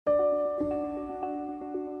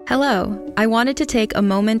Hello, I wanted to take a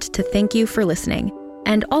moment to thank you for listening,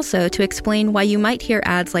 and also to explain why you might hear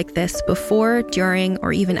ads like this before, during,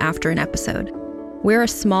 or even after an episode. We're a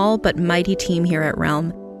small but mighty team here at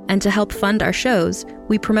Realm, and to help fund our shows,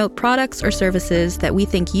 we promote products or services that we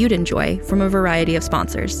think you'd enjoy from a variety of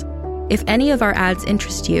sponsors. If any of our ads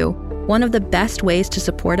interest you, one of the best ways to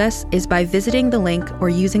support us is by visiting the link or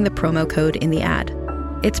using the promo code in the ad.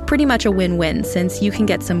 It's pretty much a win-win since you can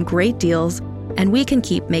get some great deals and we can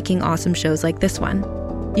keep making awesome shows like this one.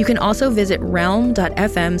 You can also visit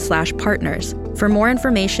realm.fm/partners for more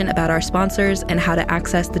information about our sponsors and how to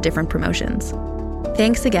access the different promotions.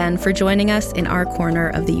 Thanks again for joining us in our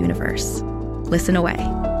corner of the universe. Listen away.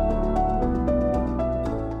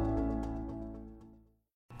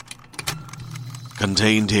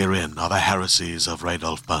 Contained herein are the heresies of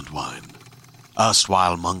Radolf Burntwine,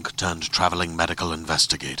 erstwhile monk turned traveling medical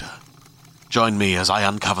investigator. Join me as I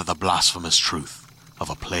uncover the blasphemous truth of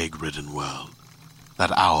a plague-ridden world,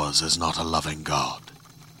 that ours is not a loving God,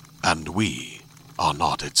 and we are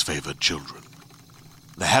not its favored children.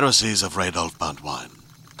 The Heresies of Radolf Burntwine,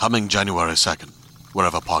 coming January 2nd,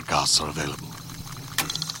 wherever podcasts are available.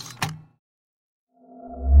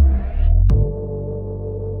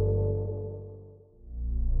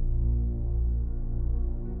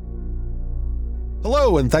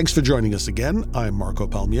 Hello, and thanks for joining us again. I'm Marco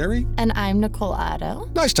Palmieri. And I'm Nicole Otto.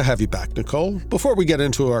 Nice to have you back, Nicole. Before we get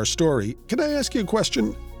into our story, can I ask you a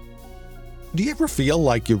question? Do you ever feel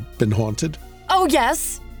like you've been haunted? Oh,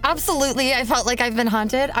 yes. Absolutely. I felt like I've been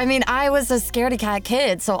haunted. I mean, I was a scaredy cat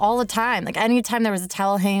kid, so all the time. Like, anytime there was a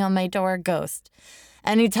towel hanging on my door, ghost.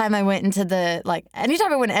 Anytime I went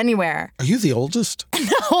anytime I went anywhere. Are you the oldest?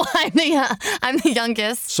 No, I'm the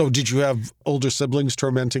youngest. So did you have older siblings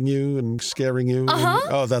tormenting you and scaring you? Uh-huh.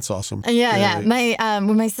 Oh, that's awesome. Yeah.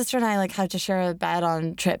 When my sister and I had to share a bed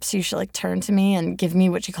on trips, she should turn to me and give me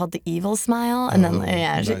what she called the evil smile, and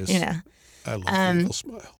nice. I love the evil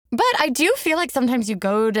smile. But I do feel like sometimes you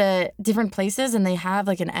go to different places and they have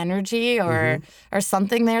an energy or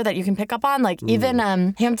something there that you can pick up on. Even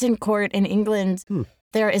Hampton Court in England,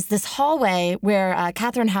 there is this hallway where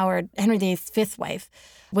Catherine Howard, Henry VIII's fifth wife,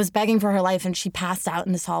 was begging for her life and she passed out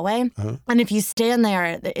in this hallway. Uh-huh. And if you stand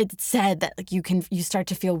there, it's said that you start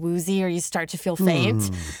to feel woozy or you start to feel faint.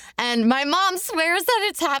 And my mom swears that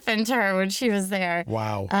it's happened to her when she was there.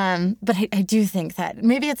 Wow. But I do think that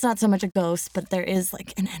maybe it's not so much a ghost, but there is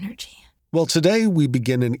an energy. Well, today we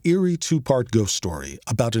begin an eerie two-part ghost story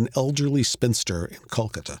about an elderly spinster in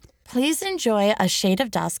Kolkata. Please enjoy A Shade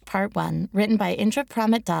of Dusk, Part 1, written by Indra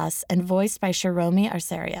Pramit Das and voiced by Shiromi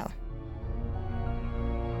Arcerio.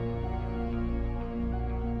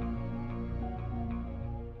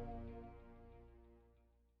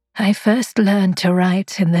 I first learned to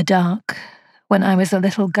write in the dark when I was a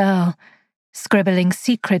little girl, scribbling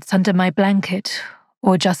secrets under my blanket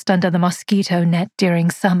or just under the mosquito net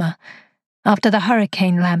during summer, after the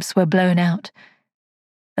hurricane lamps were blown out.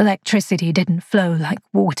 Electricity didn't flow like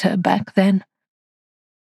water back then.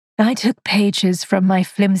 I took pages from my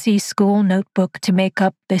flimsy school notebook to make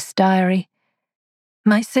up this diary.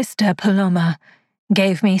 My sister, Paloma,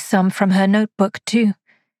 gave me some from her notebook too.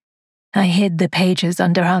 I hid the pages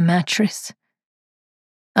under our mattress.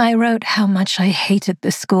 I wrote how much I hated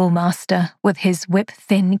the schoolmaster with his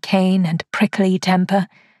whip-thin cane and prickly temper,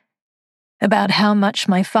 about how much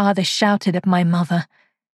my father shouted at my mother,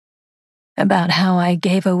 about how I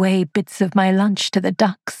gave away bits of my lunch to the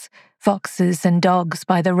ducks, foxes, and dogs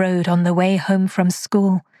by the road on the way home from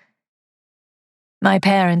school. My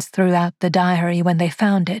parents threw out the diary when they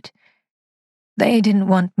found it. They didn't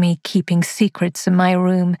want me keeping secrets in my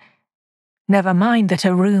room. Never mind that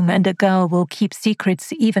a room and a girl will keep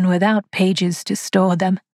secrets even without pages to store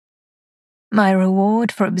them. My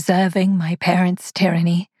reward for observing my parents'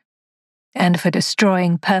 tyranny, and for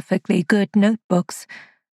destroying perfectly good notebooks,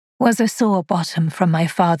 was a sore bottom from my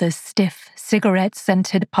father's stiff,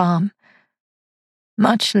 cigarette-scented palm.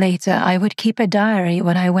 Much later, I would keep a diary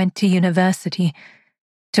when I went to university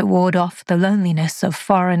to ward off the loneliness of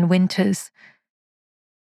foreign winters.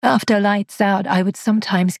 After lights out, I would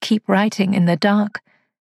sometimes keep writing in the dark,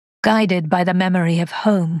 guided by the memory of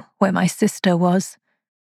home where my sister was.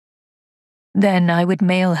 Then I would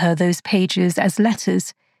mail her those pages as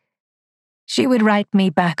letters. She would write me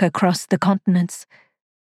back across the continents.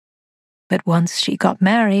 But once she got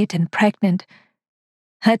married and pregnant,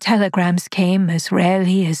 her telegrams came as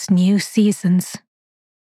rarely as new seasons.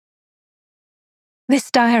 This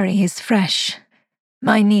diary is fresh.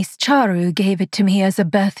 My niece Charu gave it to me as a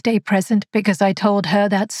birthday present because I told her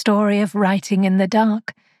that story of writing in the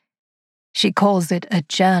dark. She calls it a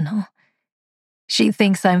journal. She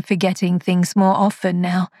thinks I'm forgetting things more often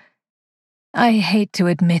now. I hate to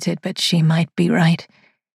admit it, but she might be right.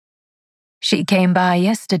 She came by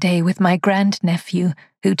yesterday with my grandnephew,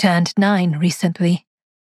 who turned 9 recently.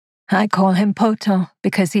 I call him Poto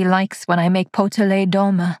because he likes when I make potele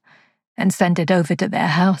dolma and send it over to their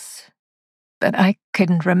house. But I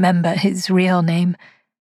couldn't remember his real name.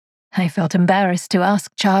 I felt embarrassed to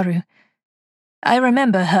ask Charu. I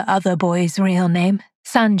remember her other boy's real name,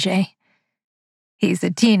 Sanjay. He's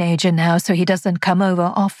a teenager now, so he doesn't come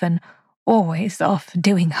over often, always off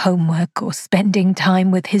doing homework or spending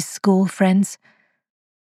time with his school friends.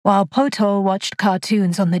 While Poto watched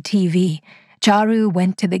cartoons on the TV, Charu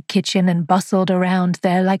went to the kitchen and bustled around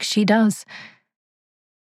there like she does.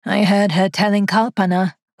 I heard her telling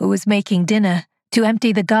Kalpana, who was making dinner, to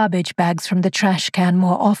empty the garbage bags from the trash can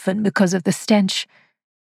more often because of the stench.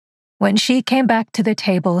 When she came back to the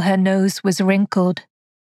table, her nose was wrinkled.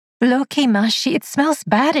 "Loki, Mashi, it smells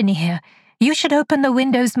bad in here. You should open the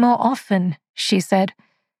windows more often," she said.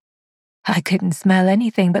 I couldn't smell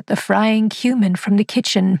anything but the frying cumin from the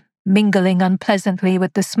kitchen, mingling unpleasantly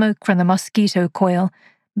with the smoke from the mosquito coil,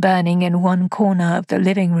 burning in one corner of the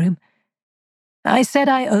living room. I said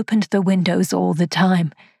I opened the windows all the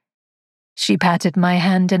time. She patted my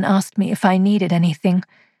hand and asked me if I needed anything.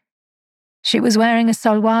 She was wearing a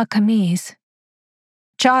salwar kameez.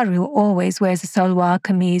 Charu always wears a salwar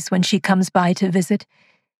kameez when she comes by to visit.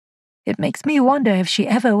 It makes me wonder if she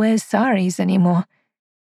ever wears saris anymore.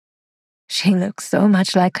 She looks so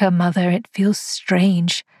much like her mother, it feels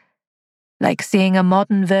strange. Like seeing a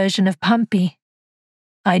modern version of Pampi.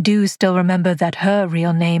 I do still remember that her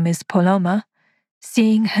real name is Poloma,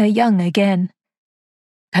 seeing her young again.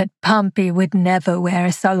 But Pampi would never wear a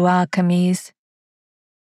salwar kameez.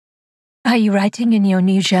 "Are you writing in your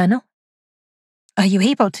new journal?" "Are you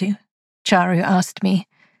able to?" Charu asked me.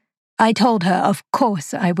 I told her of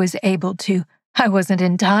course I was able to. I wasn't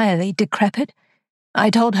entirely decrepit. I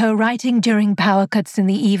told her writing during power cuts in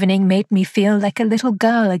the evening made me feel like a little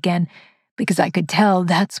girl again, because I could tell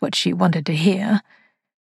that's what she wanted to hear.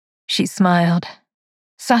 She smiled.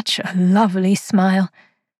 Such a lovely smile.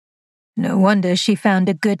 No wonder she found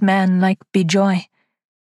a good man like Bijoy.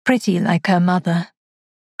 Pretty like her mother.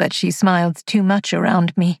 But she smiled too much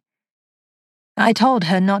around me. I told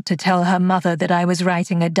her not to tell her mother that I was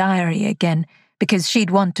writing a diary again, because she'd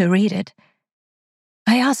want to read it.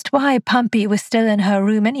 I asked why Pampi was still in her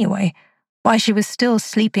room anyway, why she was still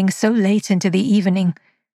sleeping so late into the evening.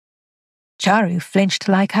 Charu flinched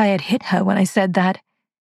like I had hit her when I said that.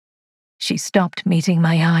 She stopped meeting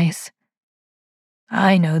my eyes.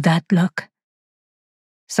 I know that look.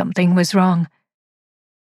 Something was wrong.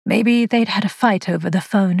 Maybe they'd had a fight over the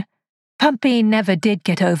phone. Pampi never did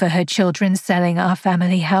get over her children selling our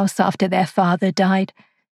family house after their father died,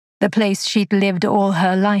 the place she'd lived all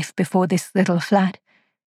her life before this little flat.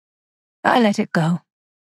 I let it go.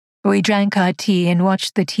 We drank our tea and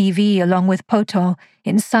watched the TV along with Poto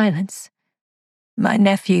in silence. My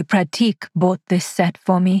nephew Pratik bought this set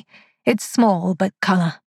for me. It's small but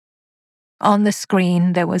color. On the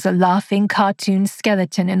screen there was a laughing cartoon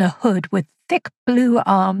skeleton in a hood with thick blue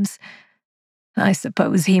arms. I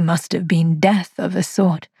suppose he must have been death of a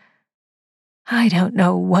sort. I don't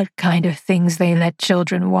know what kind of things they let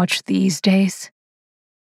children watch these days.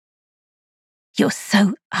 "You're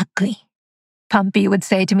so ugly," Pampi would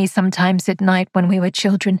say to me sometimes at night when we were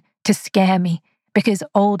children, to scare me, because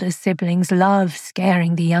older siblings love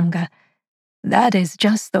scaring the younger. That is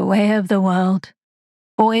just the way of the world.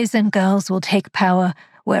 Boys and girls will take power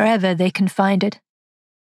wherever they can find it.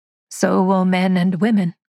 So will men and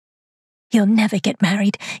women. "You'll never get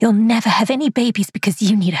married. You'll never have any babies because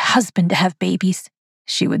you need a husband to have babies,"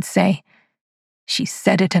 she would say. She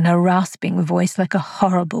said it in a rasping voice like a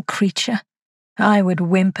horrible creature. I would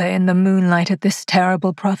whimper in the moonlight at this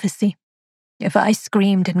terrible prophecy. If I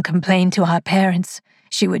screamed and complained to our parents,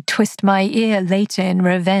 she would twist my ear later in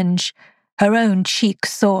revenge, her own cheek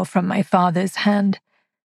sore from my father's hand.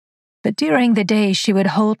 But during the day she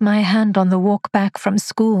would hold my hand on the walk back from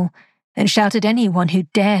school and shout at anyone who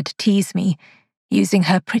dared tease me, using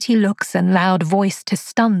her pretty looks and loud voice to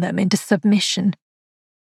stun them into submission.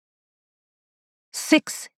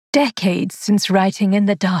 6 decades since writing in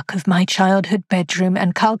the dark of my childhood bedroom,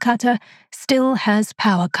 and Calcutta still has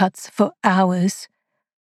power cuts for hours.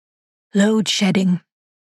 Load shedding,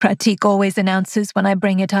 Pratik always announces when I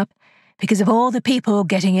bring it up, because of all the people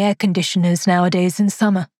getting air conditioners nowadays in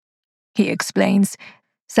summer. He explains,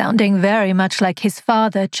 sounding very much like his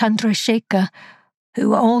father, Chandrasekhar,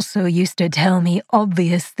 who also used to tell me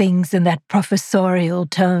obvious things in that professorial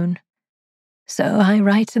tone. So I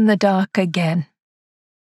write in the dark again.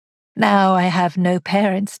 Now I have no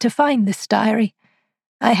parents to find this diary.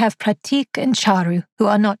 I have Pratik and Charu, who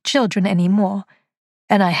are not children anymore,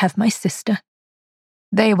 and I have my sister.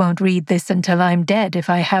 They won't read this until I'm dead if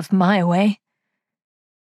I have my way.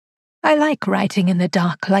 I like writing in the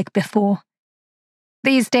dark like before.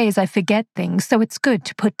 These days I forget things, so it's good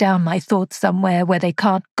to put down my thoughts somewhere where they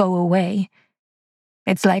can't go away.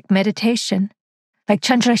 It's like meditation, like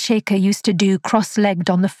Chandrasekhar used to do cross-legged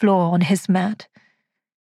on the floor on his mat.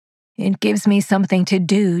 It gives me something to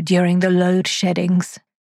do during the load sheddings.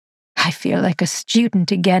 I feel like a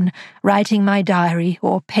student again, writing my diary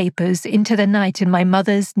or papers into the night in my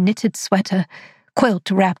mother's knitted sweater, quilt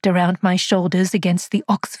wrapped around my shoulders against the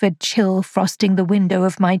Oxford chill frosting the window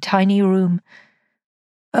of my tiny room.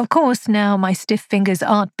 Of course, now my stiff fingers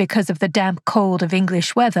aren't because of the damp cold of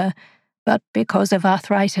English weather, but because of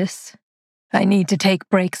arthritis. I need to take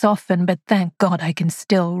breaks often, but thank God I can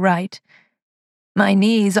still write. My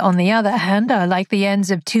knees, on the other hand, are like the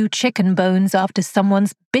ends of 2 chicken bones after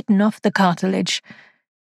someone's bitten off the cartilage.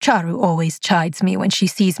 Charu always chides me when she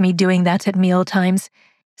sees me doing that at mealtimes,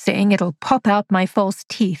 saying it'll pop out my false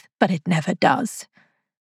teeth, but it never does.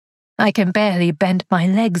 I can barely bend my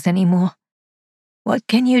legs anymore. What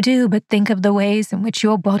can you do but think of the ways in which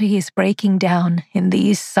your body is breaking down in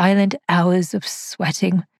these silent hours of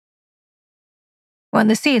sweating? When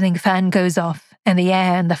the ceiling fan goes off and the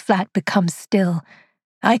air in the flat becomes still,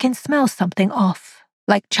 I can smell something off,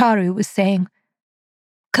 like Charu was saying.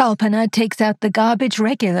 Kalpana takes out the garbage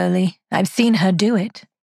regularly. I've seen her do it.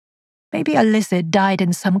 Maybe a lizard died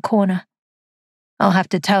in some corner. I'll have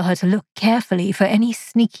to tell her to look carefully for any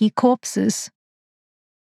sneaky corpses.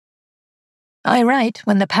 I write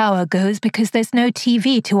when the power goes because there's no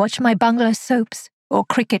TV to watch my Bangla soaps or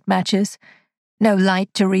cricket matches, no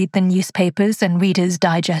light to read the newspapers and Reader's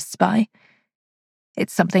Digests by.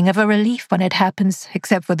 It's something of a relief when it happens,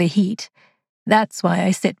 except for the heat. That's why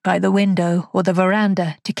I sit by the window or the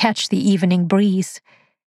veranda to catch the evening breeze.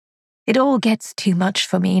 It all gets too much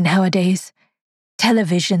for me nowadays.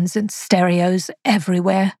 Televisions and stereos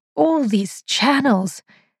everywhere, all these channels.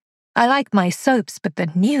 I like my soaps, but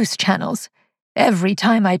the news channels. Every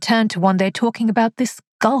time I turn to one, they're talking about this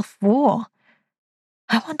Gulf War.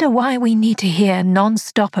 I wonder why we need to hear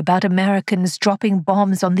non-stop about Americans dropping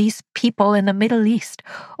bombs on these people in the Middle East,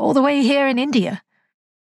 all the way here in India.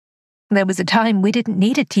 There was a time we didn't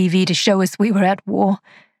need a TV to show us we were at war.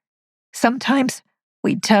 Sometimes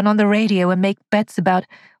we'd turn on the radio and make bets about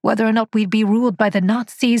whether or not we'd be ruled by the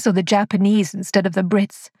Nazis or the Japanese instead of the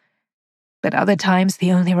Brits. But other times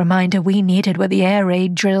the only reminder we needed were the air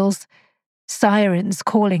raid drills, sirens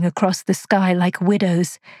calling across the sky like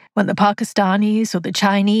widows when the Pakistanis or the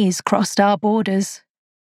Chinese crossed our borders.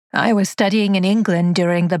 I was studying in England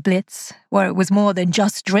during the Blitz, where it was more than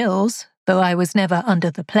just drills, though I was never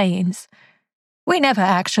under the planes. We never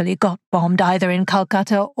actually got bombed either in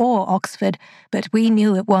Calcutta or Oxford, but we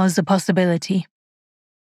knew it was a possibility.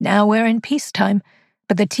 Now we're in peacetime,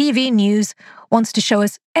 but the TV news wants to show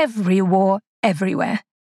us every war everywhere.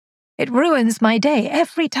 It ruins my day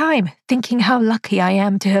every time, thinking how lucky I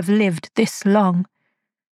am to have lived this long.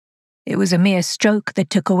 It was a mere stroke that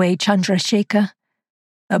took away Chandrasekhar.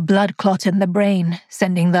 A blood clot in the brain,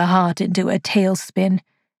 sending the heart into a tailspin.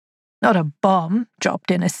 Not a bomb dropped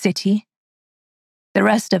in a city. The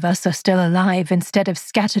rest of us are still alive instead of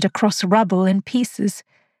scattered across rubble and pieces.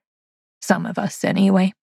 Some of us,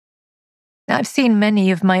 anyway. I've seen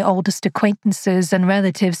many of my oldest acquaintances and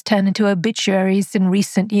relatives turn into obituaries in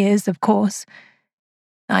recent years, of course.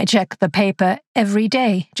 I check the paper every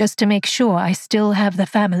day just to make sure I still have the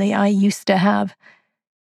family I used to have.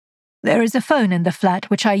 There is a phone in the flat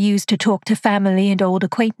which I use to talk to family and old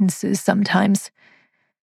acquaintances sometimes.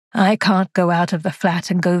 I can't go out of the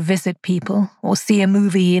flat and go visit people or see a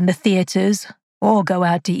movie in the theaters or go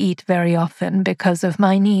out to eat very often because of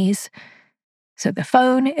my knees. So the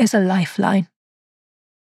phone is a lifeline.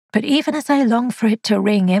 But even as I long for it to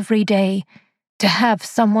ring every day, to have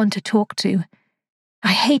someone to talk to,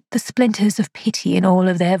 I hate the splinters of pity in all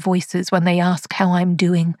of their voices when they ask how I'm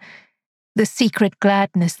doing, the secret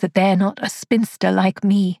gladness that they're not a spinster like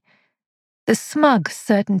me, the smug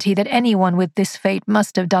certainty that anyone with this fate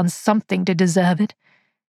must have done something to deserve it.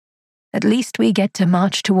 At least we get to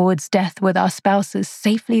march towards death with our spouses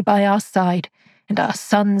safely by our side, and our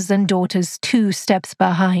sons and daughters 2 steps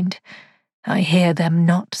behind, I hear them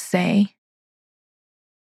not say.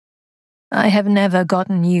 I have never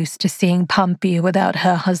gotten used to seeing Pampi without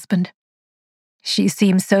her husband. She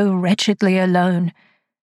seems so wretchedly alone,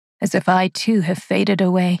 as if I too have faded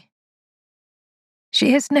away.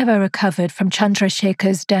 She has never recovered from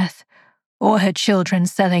Chandrasekhar's death, or her children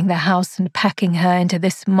selling the house and packing her into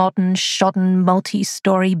this modern, shodden,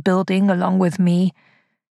 multi-story building along with me.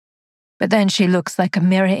 But then she looks like a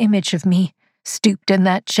mirror image of me, stooped in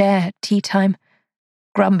that chair at tea time,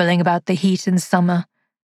 grumbling about the heat in summer,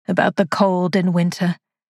 about the cold in winter,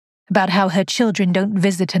 about how her children don't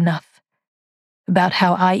visit enough, about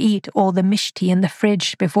how I eat all the mishti in the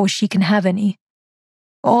fridge before she can have any.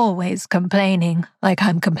 Always complaining, like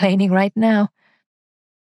I'm complaining right now.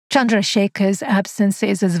 Chandrasekhar's absence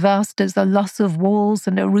is as vast as the loss of walls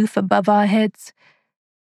and a roof above our heads.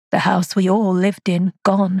 The house we all lived in,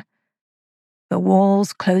 gone. The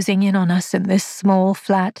walls closing in on us in this small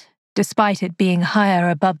flat, despite it being higher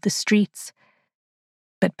above the streets.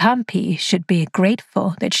 But Pampi should be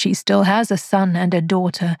grateful that she still has a son and a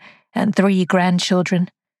daughter and 3 grandchildren.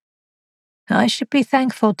 I should be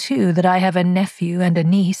thankful, too, that I have a nephew and a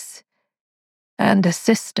niece. And a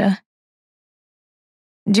sister.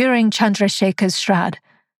 During Chandrasekhar's Shraddh,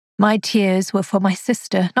 my tears were for my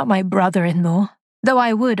sister, not my brother-in-law, though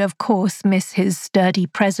I would, of course, miss his sturdy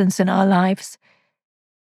presence in our lives.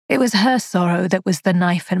 It was her sorrow that was the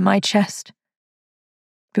knife in my chest.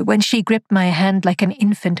 But when she gripped my hand like an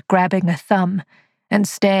infant grabbing a thumb and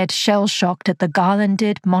stared shell-shocked at the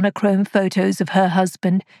garlanded, monochrome photos of her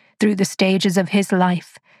husband through the stages of his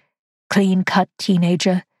life, clean-cut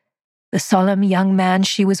teenager, the solemn young man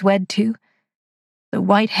she was wed to, the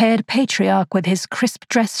white-haired patriarch with his crisp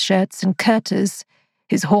dress shirts and kurtas,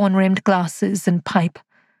 his horn-rimmed glasses and pipe.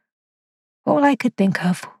 All I could think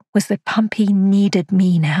of was that Pampi needed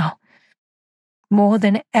me now, more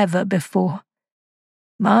than ever before.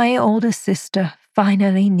 My older sister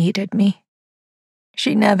finally needed me.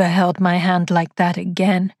 She never held my hand like that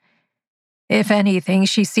again. If anything,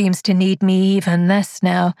 she seems to need me even less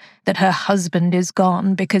now that her husband is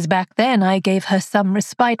gone, because back then I gave her some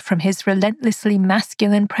respite from his relentlessly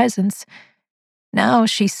masculine presence. Now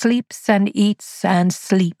she sleeps and eats and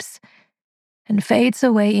sleeps, and fades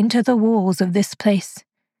away into the walls of this place.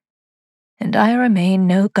 And I remain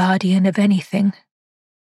no guardian of anything.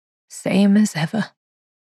 Same as ever.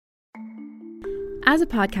 As a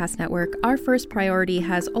podcast network, our first priority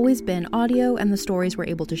has always been audio and the stories we're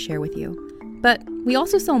able to share with you. But we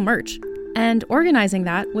also sell merch, and organizing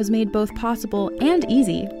that was made both possible and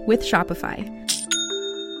easy with Shopify.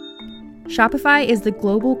 Shopify is the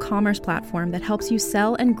global commerce platform that helps you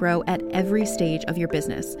sell and grow at every stage of your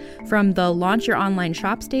business, from the launch your online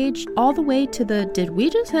shop stage all the way to the did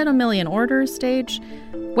we just hit 1 million orders stage.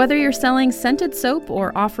 Whether you're selling scented soap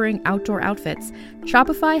or offering outdoor outfits,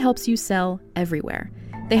 Shopify helps you sell everywhere.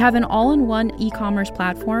 They have an all-in-one e-commerce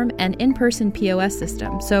platform and in-person POS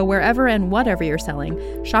system, so wherever and whatever you're selling,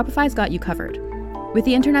 Shopify's got you covered. With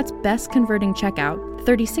the internet's best converting checkout,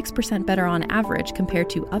 36% better on average compared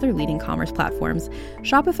to other leading commerce platforms,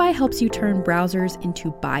 Shopify helps you turn browsers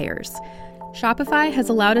into buyers. Shopify has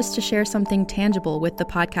allowed us to share something tangible with the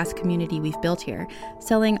podcast community we've built here,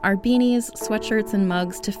 selling our beanies, sweatshirts, and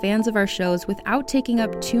mugs to fans of our shows without taking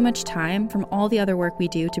up too much time from all the other work we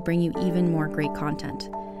do to bring you even more great content.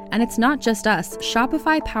 And it's not just us.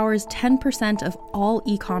 Shopify powers 10% of all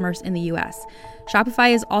e-commerce in the US.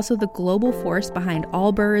 Shopify is also the global force behind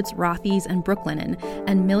Allbirds, Rothy's, and Brooklinen,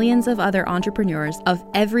 and millions of other entrepreneurs of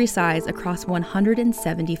every size across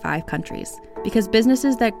 175 countries. Because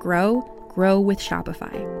businesses that grow with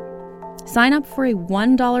Shopify. Sign up for a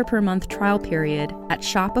 $1 per month trial period at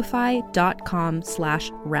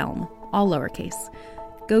shopify.com/realm, all lowercase.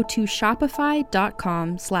 Go to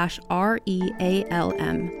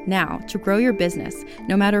shopify.com/REALM now to grow your business,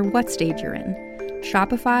 no matter what stage you're in.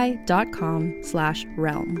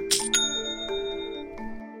 Shopify.com/realm.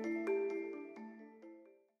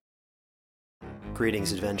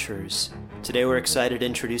 Greetings, adventurers. Today we're excited to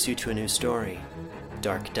introduce you to a new story,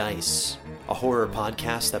 Dark Dice, a horror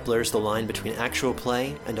podcast that blurs the line between actual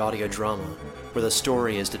play and audio drama, where the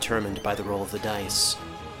story is determined by the roll of the dice.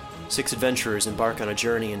 6 adventurers embark on a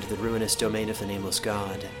journey into the ruinous domain of the Nameless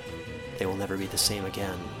God. They will never be the same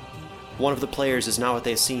again. One of the players is not what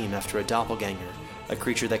they seem after a doppelganger, a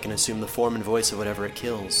creature that can assume the form and voice of whatever it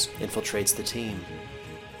kills, infiltrates the team.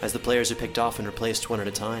 As the players are picked off and replaced one at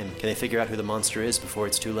a time, can they figure out who the monster is before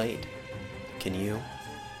it's too late? Can you?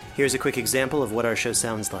 Here's a quick example of what our show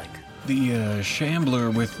sounds like. The shambler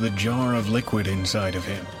with the jar of liquid inside of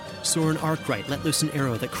him. Soren Arkwright let loose an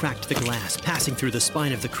arrow that cracked the glass, passing through the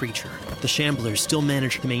spine of the creature. The shambler still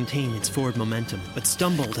managed to maintain its forward momentum, but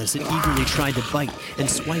stumbled as it eagerly tried to bite and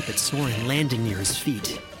swipe at Soren, landing near his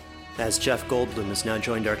feet. As Jeff Goldblum has now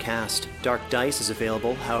joined our cast, Dark Dice is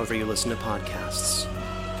available however you listen to podcasts.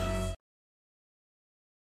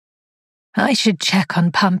 I should check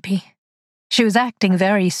on Pampi. She was acting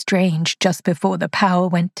very strange just before the power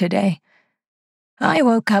went today. I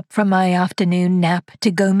woke up from my afternoon nap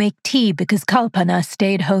to go make tea because Kalpana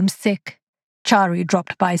stayed home sick. Charu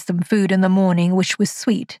dropped by some food in the morning, which was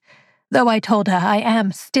sweet, though I told her I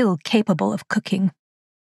am still capable of cooking.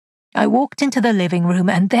 I walked into the living room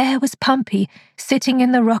and there was Pumpy sitting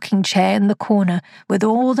in the rocking chair in the corner with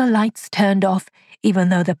all the lights turned off, even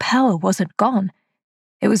though the power wasn't gone.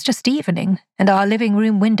 It was just evening, and our living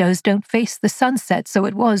room windows don't face the sunset, so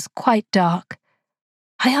it was quite dark.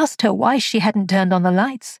 I asked her why she hadn't turned on the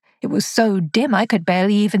lights. It was so dim I could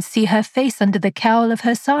barely even see her face under the cowl of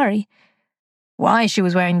her sari. Why she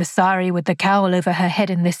was wearing the sari with the cowl over her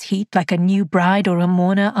head in this heat like a new bride or a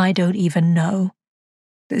mourner, I don't even know.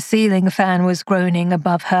 The ceiling fan was groaning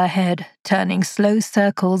above her head, turning slow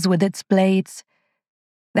circles with its blades.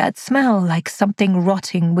 That smell like something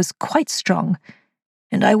rotting was quite strong,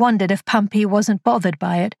 and I wondered if Pumpy wasn't bothered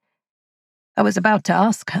by it. I was about to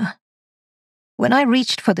ask her. When I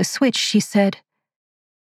reached for the switch, she said,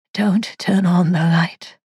 "Don't turn on the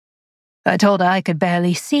light." I told her I could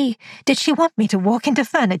barely see. Did she want me to walk into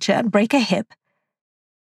furniture and break a hip?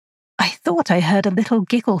 I thought I heard a little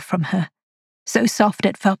giggle from her, so soft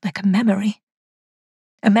it felt like a memory.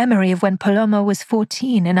 A memory of when Paloma was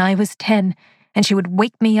 14 and I was 10, and she would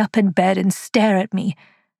wake me up in bed and stare at me,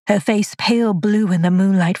 her face pale blue in the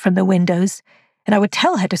moonlight from the windows, and I would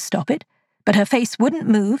tell her to stop it, but her face wouldn't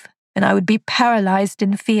move, and I would be paralyzed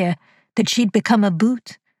in fear that she'd become a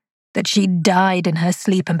boot, that she'd died in her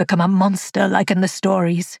sleep and become a monster like in the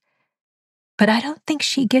stories. But I don't think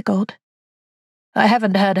she giggled. I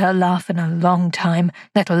haven't heard her laugh in a long time,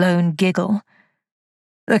 let alone giggle.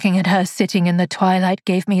 Looking at her sitting in the twilight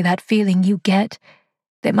gave me that feeling you get.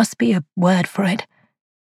 There must be a word for it.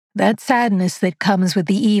 That sadness that comes with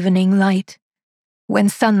the evening light. When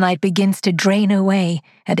sunlight begins to drain away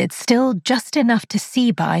and it's still just enough to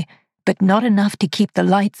see by, but not enough to keep the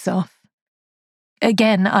lights off.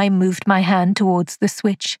 Again, I moved my hand towards the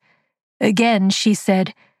switch. Again, she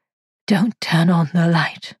said, "Don't turn on the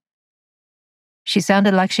light." She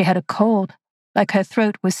sounded like she had a cold, like her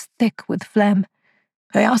throat was thick with phlegm.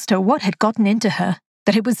 I asked her what had gotten into her,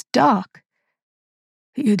 that it was dark.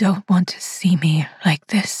 "You don't want to see me like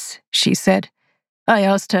this," she said. I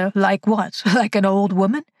asked her, like what, like an old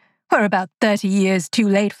woman? We're about 30 years too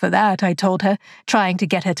late for that, I told her, trying to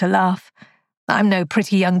get her to laugh. "I'm no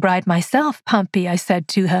pretty young bride myself, Pumpy," I said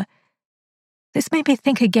to her. This made me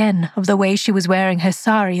think again of the way she was wearing her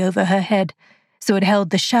sari over her head, so it held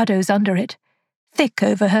the shadows under it, thick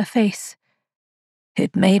over her face.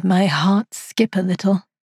 It made my heart skip a little.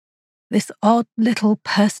 This odd little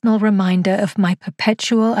personal reminder of my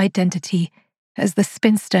perpetual identity as the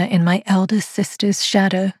spinster in my elder sister's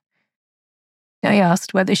shadow. I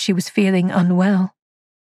asked whether she was feeling unwell.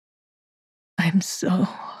 "I'm so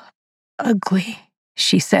ugly,"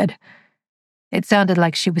 she said. It sounded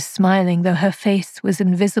like she was smiling, though her face was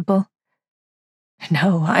invisible.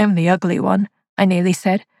 "No, I'm the ugly one," I nearly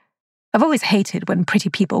said. "I've always hated when pretty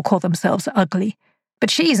people call themselves ugly,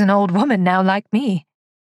 but she's an old woman now like me.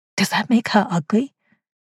 Does that make her ugly?"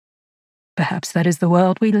 Perhaps that is the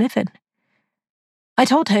world we live in. I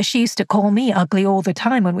told her she used to call me ugly all the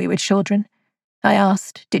time when we were children. I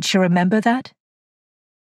asked, did she remember that?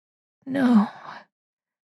 "No.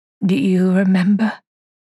 Do you remember?"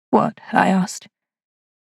 "What?" I asked.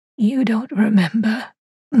 "You don't remember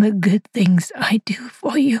the good things I do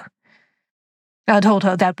for you." I told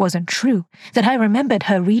her that wasn't true, that I remembered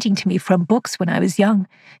her reading to me from books when I was young,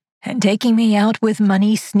 and taking me out with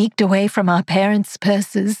money sneaked away from our parents'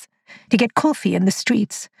 purses to get coffee in the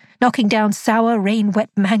streets, knocking down sour,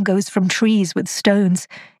 rain-wet mangoes from trees with stones,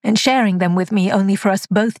 and sharing them with me only for us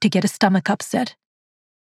both to get a stomach upset.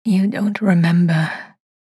 "You don't remember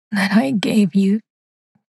that I gave you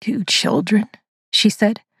 2 children, she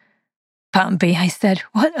said. "Pumpy," I said,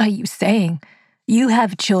 "what are you saying? You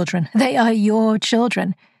have children. They are your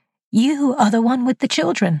children. You are the one with the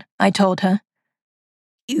children," I told her.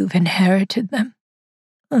 "You've inherited them,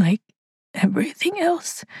 like everything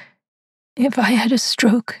else. If I had a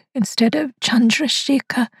stroke instead of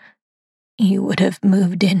Chandrasekhar, you would have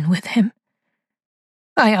moved in with him."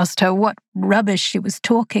 I asked her what rubbish she was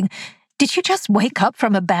talking. Did you just wake up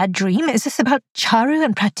from a bad dream? Is this about Charu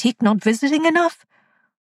and Pratik not visiting enough?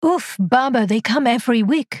 "Oof, Baba, they come every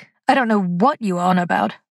week. I don't know what you're on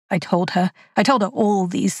about," I told her. I told her all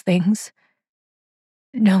these things.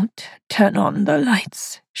 "Don't turn on the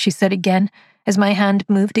lights," she said again, as my hand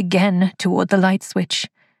moved again toward the light switch.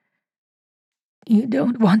 "You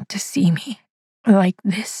don't want to see me like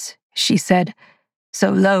this," she said,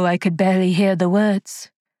 so low I could barely hear the words.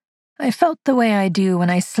 I felt the way I do when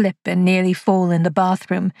I slip and nearly fall in the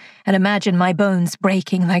bathroom and imagine my bones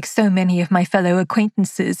breaking like so many of my fellow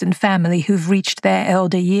acquaintances and family who've reached their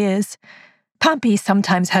elder years. Pompey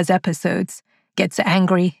sometimes has episodes, gets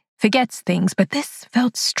angry, forgets things, but this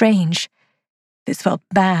felt strange. This felt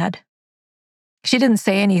bad. She didn't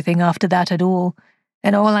say anything after that at all,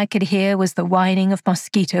 and all I could hear was the whining of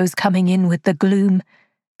mosquitoes coming in with the gloom,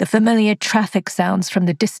 the familiar traffic sounds from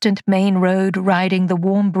the distant main road riding the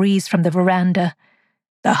warm breeze from the veranda,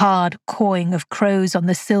 the hard cawing of crows on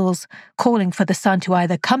the sills calling for the sun to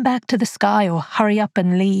either come back to the sky or hurry up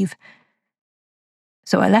and leave.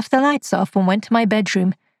 So I left the lights off and went to my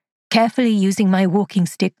bedroom, carefully using my walking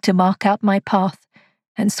stick to mark out my path,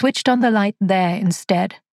 and switched on the light there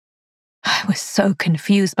instead. I was so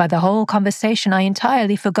confused by the whole conversation I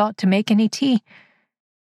entirely forgot to make any tea.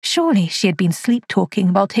 Surely she had been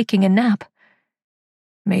sleep-talking while taking a nap.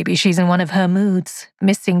 Maybe she's in one of her moods,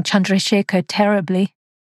 missing Chandrasekhar terribly.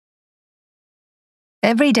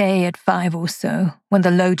 Every day at 5 or so, when the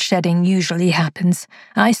load shedding usually happens,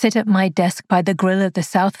 I sit at my desk by the grill of the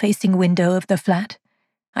south-facing window of the flat.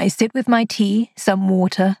 I sit with my tea, some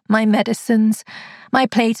water, my medicines, my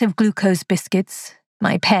plate of glucose biscuits,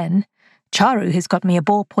 my pen. Charu has got me a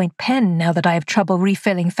ballpoint pen now that I have trouble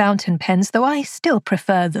refilling fountain pens, though I still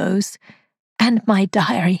prefer those. And my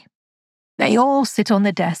diary. They all sit on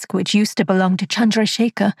the desk, which used to belong to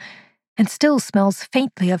Chandrasekhar, and still smells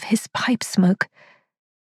faintly of his pipe smoke.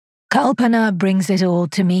 Kalpana brings it all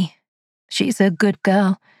to me. She's a good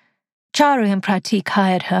girl. Charu and Pratik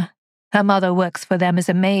hired her. Her mother works for them as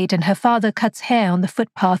a maid, and her father cuts hair on the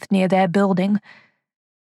footpath near their building.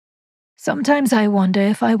 Sometimes I wonder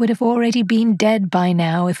if I would have already been dead by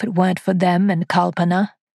now if it weren't for them and Kalpana.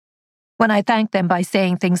 When I thank them by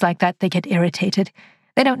saying things like that, they get irritated.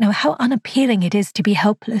 They don't know how unappealing it is to be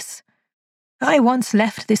helpless. I once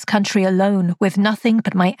left this country alone with nothing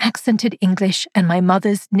but my accented English and my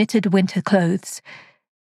mother's knitted winter clothes.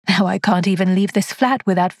 Now I can't even leave this flat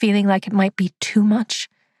without feeling like it might be too much.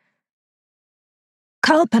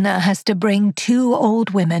 Kalpana has to bring 2 old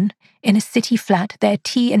women in a city flat their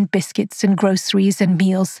tea and biscuits and groceries and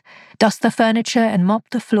meals, dust the furniture and mop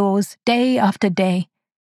the floors day after day.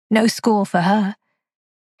 No school for her.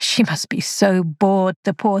 She must be so bored,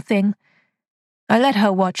 the poor thing. I let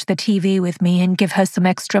her watch the TV with me and give her some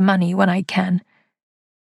extra money when I can.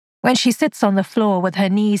 When she sits on the floor with her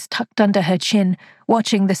knees tucked under her chin,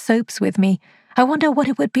 watching the soaps with me, I wonder what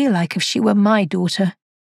it would be like if she were my daughter.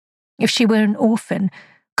 If she were an orphan,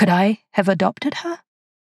 could I have adopted her?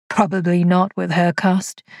 Probably not with her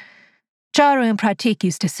caste. Charu and Pratik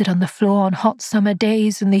used to sit on the floor on hot summer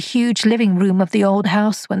days in the huge living room of the old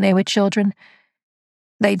house when they were children.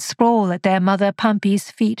 They'd sprawl at their mother Pompey's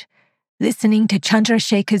feet, listening to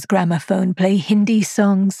Chandrasekhar's gramophone play Hindi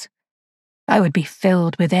songs. I would be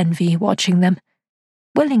filled with envy watching them,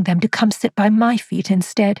 willing them to come sit by my feet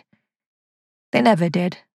instead. They never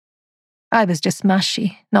did. I was just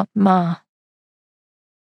Mashi, not Ma.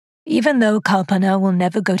 Even though Kalpana will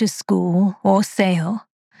never go to school or sail,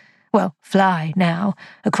 well, fly now,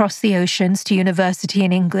 across the oceans to university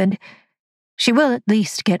in England, she will at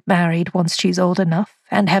least get married once she's old enough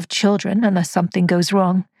and have children unless something goes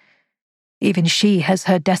wrong. Even she has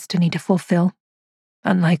her destiny to fulfill,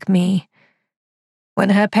 unlike me.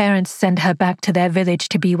 When her parents send her back to their village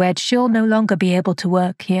to be wed, she'll no longer be able to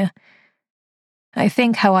work here. I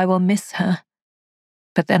think how I will miss her,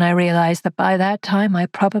 but then I realize that by that time I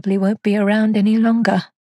probably won't be around any longer.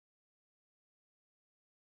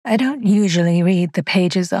 I don't usually read the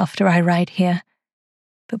pages after I write here,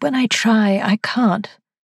 but when I try, I can't.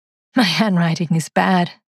 My handwriting is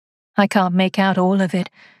bad. I can't make out all of it.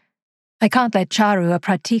 I can't let Charu or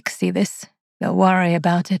Pratik see this. They'll worry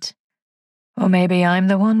about it. Or maybe I'm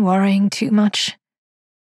the one worrying too much.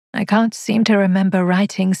 I can't seem to remember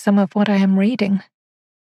writing some of what I am reading.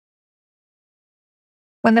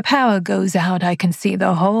 When the power goes out, I can see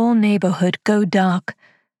the whole neighborhood go dark.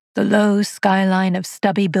 The low skyline of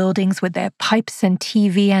stubby buildings with their pipes and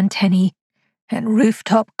TV antennae, and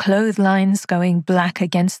rooftop clotheslines going black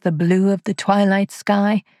against the blue of the twilight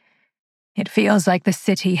sky. It feels like the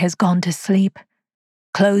city has gone to sleep,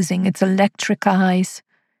 closing its electric eyes.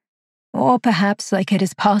 Or perhaps like it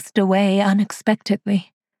has passed away unexpectedly.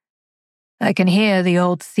 I can hear the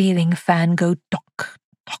old ceiling fan go tock,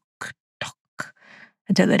 tock, tock,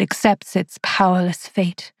 until it accepts its powerless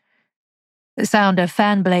fate. The sound of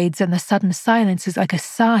fan blades and the sudden silence is like a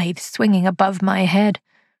scythe swinging above my head.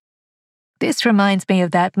 This reminds me of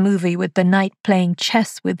that movie with the knight playing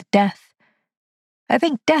chess with death. I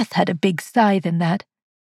think death had a big scythe in that.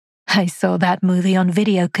 I saw that movie on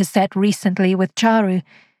video cassette recently with Charu.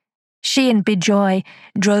 She and Bijoy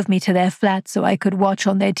drove me to their flat so I could watch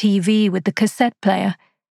on their TV with the cassette player.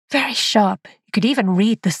 Very sharp. You could even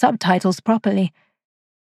read the subtitles properly.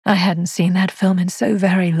 I hadn't seen that film in so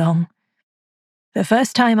very long. The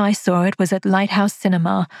first time I saw it was at Lighthouse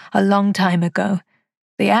Cinema a long time ago.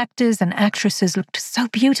 The actors and actresses looked so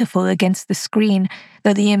beautiful against the screen,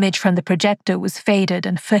 though the image from the projector was faded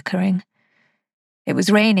and flickering. It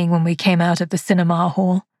was raining when we came out of the cinema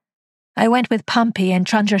hall. I went with Pumpy and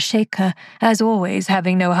Chandrasekhar, as always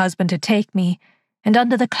having no husband to take me, and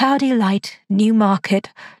under the cloudy light,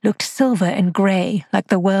 Newmarket looked silver and grey like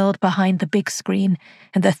the world behind the big screen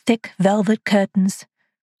and the thick velvet curtains.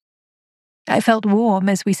 I felt warm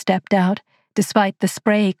as we stepped out, despite the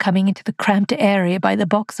spray coming into the cramped area by the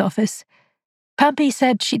box office. Pumpy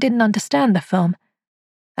said she didn't understand the film.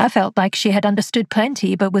 I felt like she had understood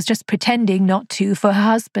plenty but was just pretending not to for her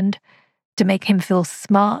husband, to make him feel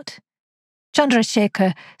smart.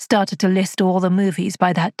 Chandrasekhar started to list all the movies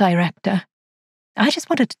by that director. I just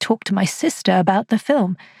wanted to talk to my sister about the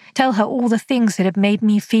film, tell her all the things it had made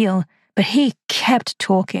me feel, but he kept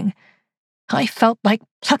talking. I felt like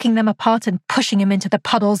plucking them apart and pushing him into the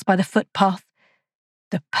puddles by the footpath.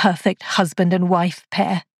 The perfect husband and wife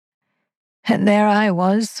pair. And there I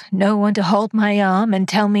was, no one to hold my arm and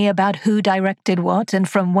tell me about who directed what and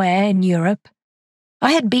from where in Europe.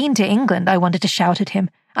 I had been to England, I wanted to shout at him.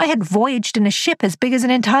 I had voyaged in a ship as big as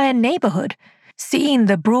an entire neighbourhood, seen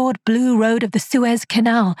the broad blue road of the Suez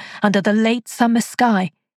Canal under the late summer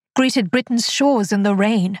sky, greeted Britain's shores in the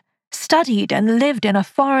rain, studied and lived in a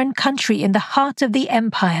foreign country in the heart of the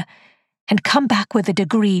empire, and come back with a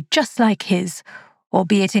degree just like his,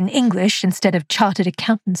 albeit in English instead of chartered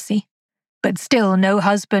accountancy. But still no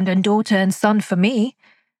husband and daughter and son for me.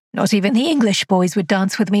 Not even the English boys would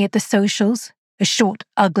dance with me at the socials, a short,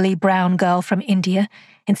 ugly brown girl from India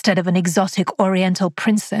instead of an exotic oriental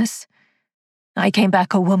princess. I came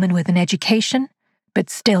back a woman with an education, but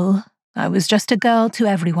still, I was just a girl to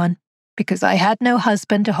everyone, because I had no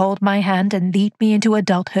husband to hold my hand and lead me into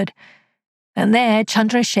adulthood. And there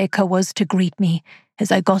Chandrasekhar was to greet me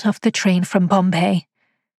as I got off the train from Bombay,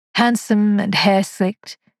 handsome and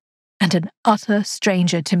hair-slicked, and an utter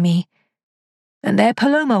stranger to me. And there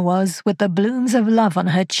Paloma was with the blooms of love on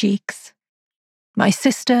her cheeks. My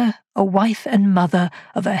sister, a wife and mother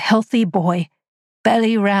of a healthy boy,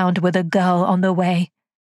 belly round with a girl on the way.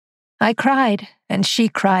 I cried, and she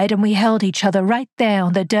cried, and we held each other right there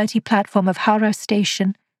on the dirty platform of Howrah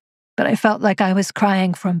Station. But I felt like I was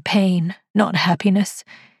crying from pain, not happiness,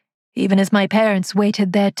 even as my parents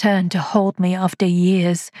waited their turn to hold me after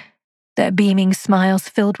years, their beaming smiles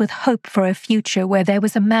filled with hope for a future where there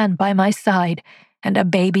was a man by my side and a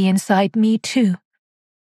baby inside me too.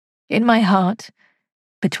 In my heart,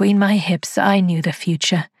 between my hips, I knew the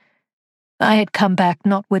future. I had come back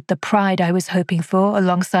not with the pride I was hoping for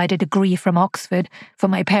alongside a degree from Oxford for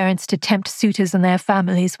my parents to tempt suitors and their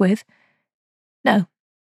families with. No,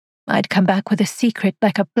 I'd come back with a secret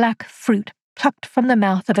like a black fruit plucked from the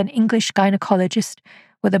mouth of an English gynecologist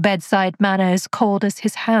with a bedside manner as cold as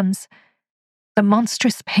his hands. The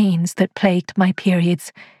monstrous pains that plagued my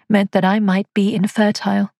periods meant that I might be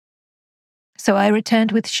infertile. So I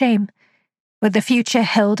returned with shame, with the future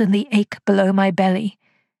held in the ache below my belly.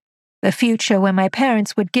 The future where my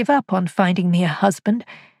parents would give up on finding me a husband,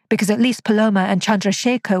 because at least Paloma and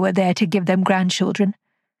Chandrasekhar were there to give them grandchildren.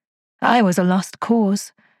 I was a lost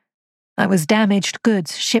cause. I was damaged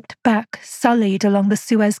goods shipped back, sullied along the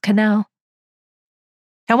Suez Canal.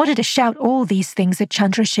 I wanted to shout all these things at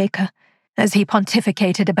Chandrasekhar, as he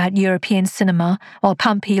pontificated about European cinema while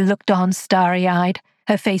Pumpy looked on starry-eyed,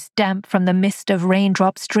 her face damp from the mist of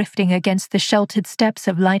raindrops drifting against the sheltered steps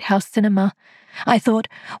of Lighthouse Cinema. I thought,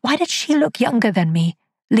 why did she look younger than me,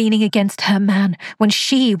 leaning against her man, when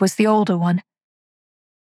she was the older one?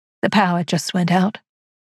 The power just went out.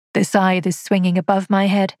 The scythe is swinging above my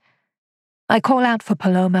head. I call out for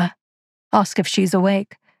Paloma, ask if she's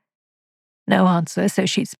awake. No answer, so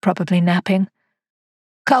she's probably napping.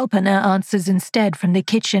 Kalpana answers instead from the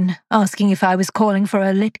kitchen, asking if I was calling for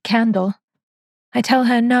a lit candle. I tell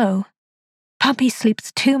her no. Pumpy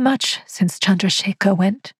sleeps too much since Chandrasekhar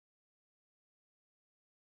went.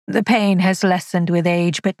 The pain has lessened with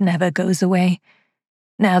age but never goes away.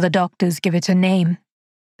 Now the doctors give it a name: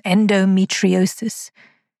 endometriosis.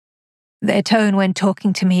 Their tone when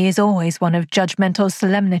talking to me is always one of judgmental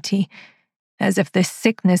solemnity, as if this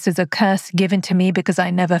sickness is a curse given to me because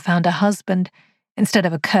I never found a husband, instead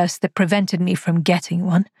of a curse that prevented me from getting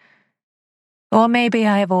one. Or maybe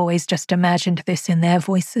I have always just imagined this in their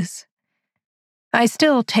voices. I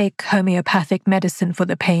still take homeopathic medicine for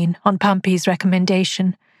the pain on Pumpy's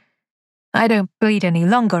recommendation. I don't bleed any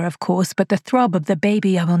longer, of course, but the throb of the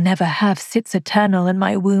baby I will never have sits eternal in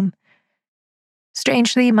my womb.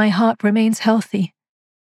 Strangely, my heart remains healthy.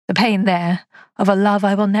 The pain there, of a love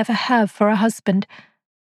I will never have for a husband,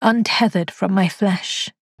 untethered from my flesh.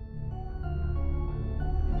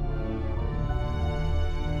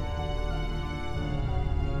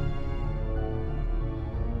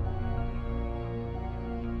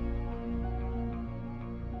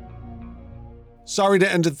 Sorry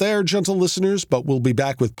to end it there, gentle listeners, but we'll be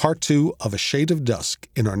back with part 2 of A Shade of Dusk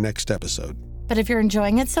in our next episode. But if you're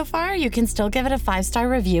enjoying it so far, you can still give it a 5-star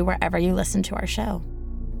review wherever you listen to our show.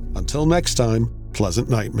 Until next time, pleasant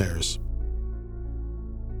nightmares.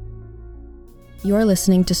 You're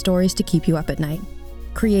listening to Stories to Keep You Up at Night,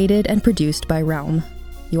 created and produced by Realm,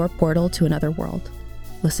 your portal to another world.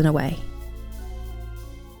 Listen away.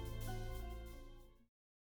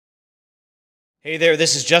 Hey there,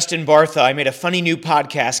 this is Justin Bartha. I made a funny new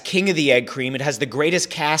podcast, King of the Egg Cream. It has the greatest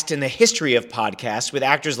cast in the history of podcasts with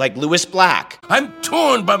actors like Louis Black. I'm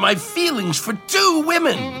torn by my feelings for 2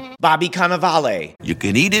 women. Bobby Cannavale. You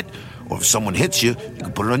can eat it, or if someone hits you, you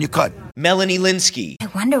can put it on your cut. Melanie Linsky. I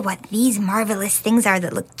wonder what these marvelous things are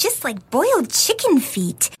that look just like boiled chicken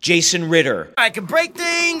feet. Jason Ritter. I can break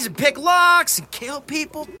things and pick locks and kill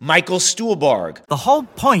people. Michael Stuhlbarg. The whole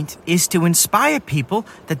point is to inspire people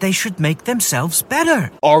that they should make themselves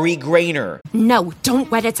better. Ari Grainer. No,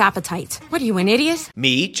 don't whet its appetite. What are you, an idiot?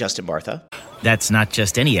 Me, Justin Bartha. That's not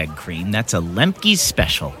just any egg cream, that's a Lemke's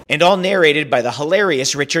special. And all narrated by the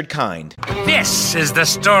hilarious Richard Kind. This is the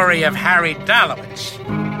story of Harry Dalowitz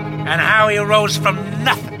and how he rose from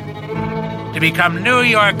nothing to become New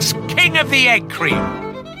York's King of the Egg Cream.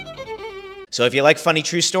 So if you like funny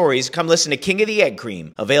true stories, come listen to King of the Egg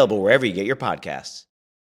Cream, available wherever you get your podcasts.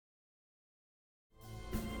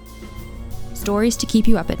 Stories to Keep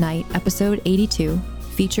You Up at Night, Episode 82,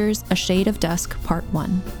 features A Shade of Dusk, Part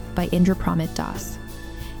 1, by Indra Pramit Das.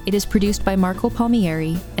 It is produced by Marco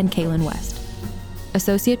Palmieri and Kaylin West.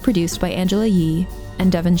 Associate produced by Angela Yee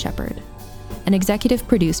and Devin Shepard. And executive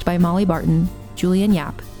produced by Molly Barton, Julian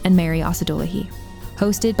Yap, and Mary Osadolahi.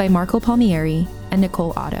 Hosted by Marco Palmieri and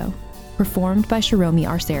Nicole Otto. Performed by Shiromi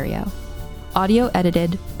Arcerio. Audio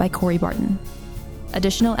edited by Corey Barton.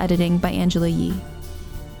 Additional editing by Angela Yee.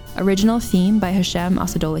 Original theme by Hashem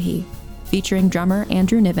Osadolahi, featuring drummer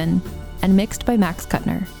Andrew Niven, and mixed by Max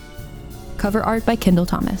Kuttner. Cover art by Kendall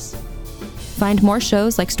Thomas. Find more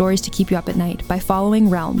shows like Stories to Keep You Up at Night by following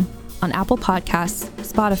Realm on Apple Podcasts,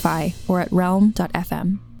 Spotify, or at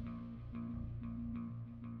realm.fm.